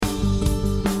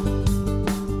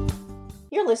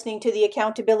You're listening to the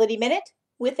Accountability Minute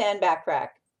with Ann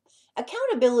Backrack.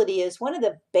 Accountability is one of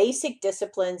the basic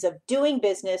disciplines of doing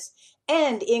business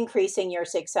and increasing your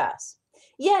success.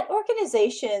 Yet,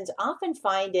 organizations often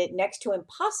find it next to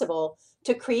impossible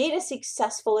to create a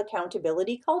successful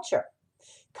accountability culture.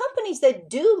 Companies that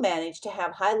do manage to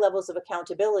have high levels of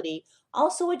accountability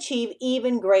also achieve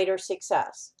even greater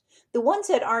success. The ones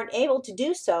that aren't able to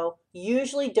do so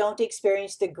usually don't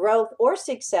experience the growth or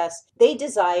success they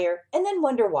desire and then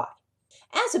wonder why.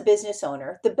 As a business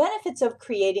owner, the benefits of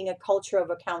creating a culture of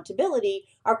accountability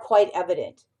are quite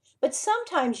evident. But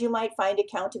sometimes you might find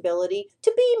accountability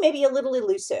to be maybe a little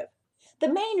elusive. The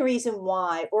main reason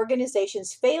why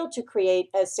organizations fail to create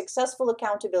a successful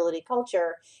accountability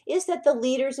culture is that the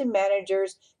leaders and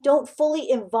managers don't fully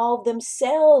involve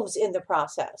themselves in the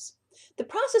process. The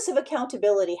process of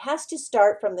accountability has to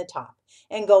start from the top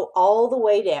and go all the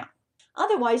way down.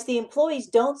 Otherwise, the employees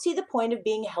don't see the point of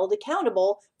being held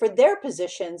accountable for their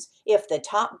positions if the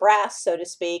top brass, so to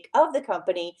speak, of the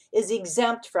company is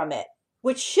exempt from it,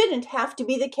 which shouldn't have to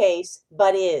be the case,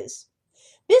 but is.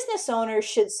 Business owners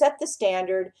should set the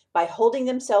standard by holding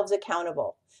themselves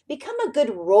accountable. Become a good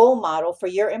role model for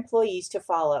your employees to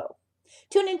follow.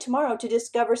 Tune in tomorrow to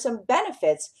discover some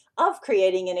benefits of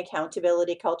creating an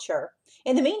accountability culture.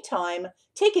 In the meantime,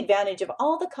 take advantage of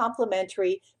all the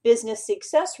complimentary business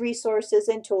success resources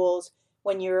and tools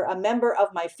when you're a member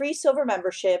of my free silver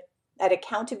membership at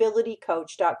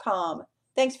accountabilitycoach.com.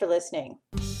 Thanks for listening.